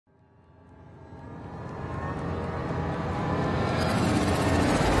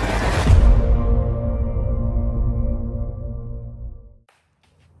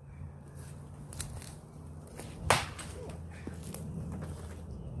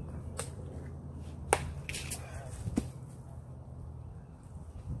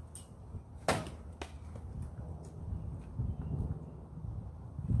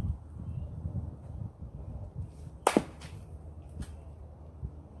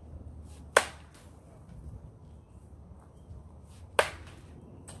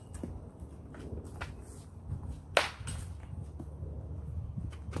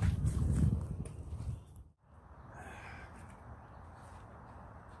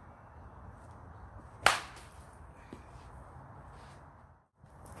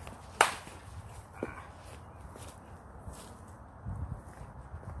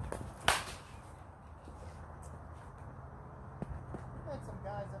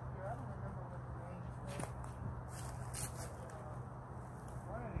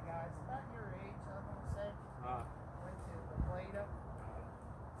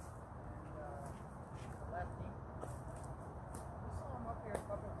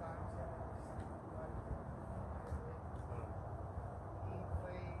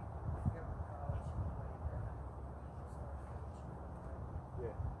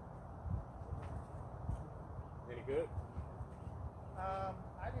good?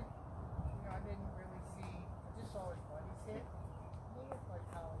 I didn't really see. I just saw his buddies hit. They looked like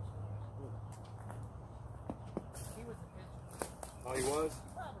college hitters. He was a pitcher. Oh, he was?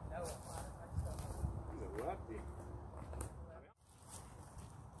 You probably know a lot of that stuff. He's a lefty.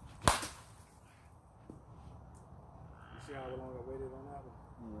 You see how long I waited on that one?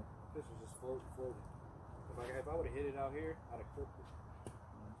 Yeah. This was just floating. If I would have hit it out here, I'd have clipped it.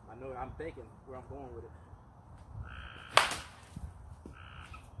 I know, I'm thinking where I'm going with it.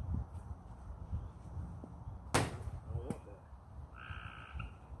 I don't want that.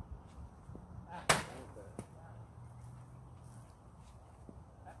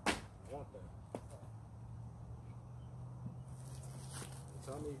 I want that.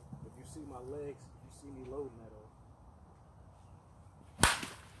 Tell me if you see my legs, if you see me loading that off.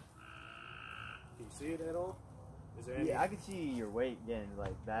 Can you see it at all? Is there any? Yeah, I can see your weight getting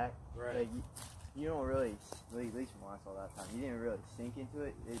like back. Right. Like you don't really, at least from what I saw that time, you didn't really sink into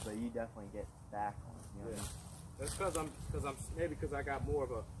it, but you definitely get back on it. You know what I mean? That's because I got more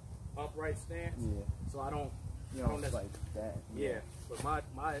of a upright stance. Yeah. So I don't. You know, it's like that. Yeah. But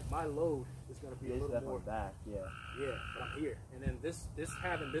my load is gonna be a little more back. Yeah. Yeah. But I'm here, and then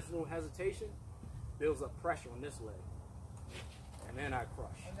having this little hesitation builds up pressure on this leg, and then I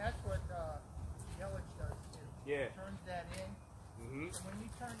crush. And that's what Yelich does too. Yeah. Turns that in. Mm-hmm. And when you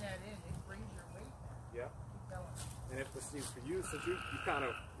turn that in, it brings your weight down. Yeah. Keep going. And if for you, since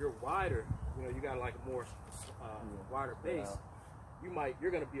you're wider, you know, you got like a more wider base,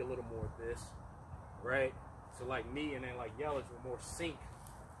 you're gonna be a little more this, right? So like me and then like Yelich, we're more sink.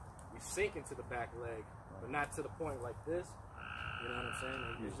 We sink into the back leg, but not to the point like this. You know what I'm saying?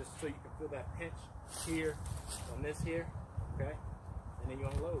 And it's just so you can feel that pinch here on this here, okay? And then you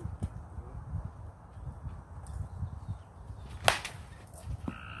unload.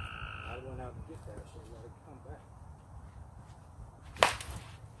 I went out to get that shit, let it come back.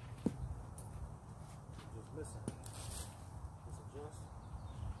 Just missing. Just adjust.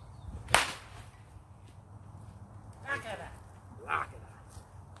 Lock it out. Lock it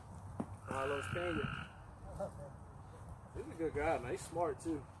out. Carlos Pena. He's a good guy, man. He's smart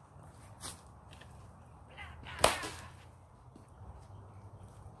too.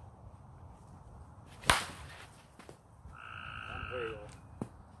 I'm way off.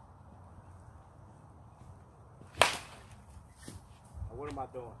 What am I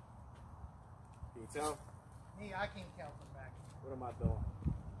doing? Can you tell? Me, I can't tell from back. What am I doing?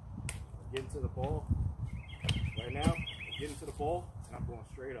 I'm getting to the ball. Right now, I'm getting to the ball, and I'm going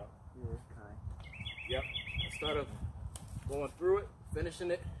straight up. Okay. Yep. Instead of going through it,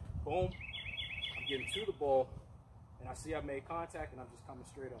 finishing it, boom, I'm getting to the ball, and I see I made contact, and I'm just coming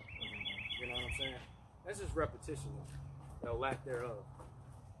straight up. You know what I'm saying? That's just repetition, or lack thereof. Well,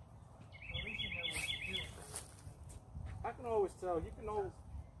 at least you know what you're doing. I can always tell. You can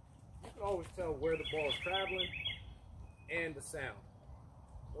always tell where the ball is traveling and the sound.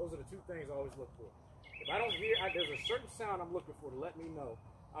 Those are the two things I always look for. If I don't hear, there's a certain sound I'm looking for to let me know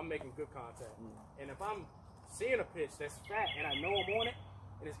I'm making good contact. And if I'm seeing a pitch that's fat and I know I'm on it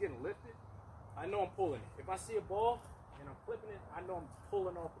and it's getting lifted, I know I'm pulling it. If I see a ball and I'm flipping it, I know I'm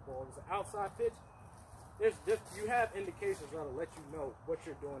pulling off the ball. If it's an outside pitch, you have indications that'll let you know what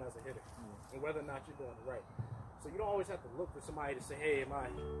you're doing as a hitter and whether or not you're doing it right. So you don't always have to look for somebody to say, hey, am I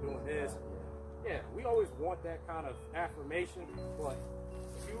doing this? Yeah, we always want that kind of affirmation, but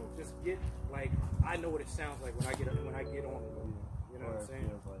you just get like, I know what it sounds like when I get on the road. You know what I'm saying?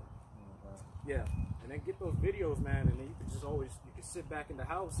 Yeah, and then get those videos, man, and then you can sit back in the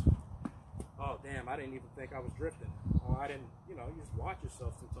house. Oh, damn, I didn't even think I was drifting. Or I didn't, you just watch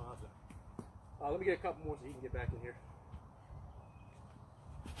yourself sometimes. Let me get a couple more so you can get back in here.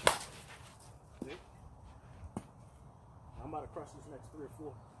 See? I'm about to crush these next 3 or 4.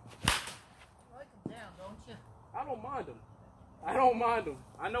 You like them down, don't you? I don't mind them. I don't mind them.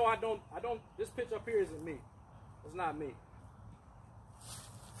 I know I don't, this pitch up here isn't me. It's not me.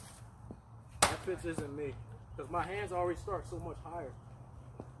 That pitch isn't me. Because my hands already start so much higher.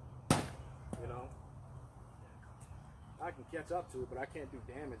 You know? I can catch up to it, but I can't do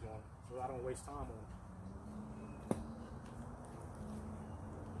damage on it. So I don't waste time on it.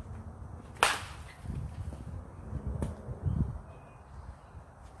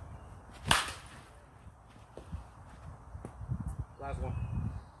 Last one.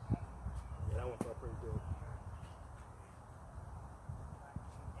 Yeah, that one felt pretty good.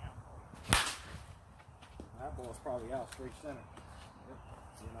 That ball's probably out straight center.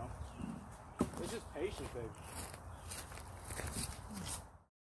 You know? It's just patience, baby.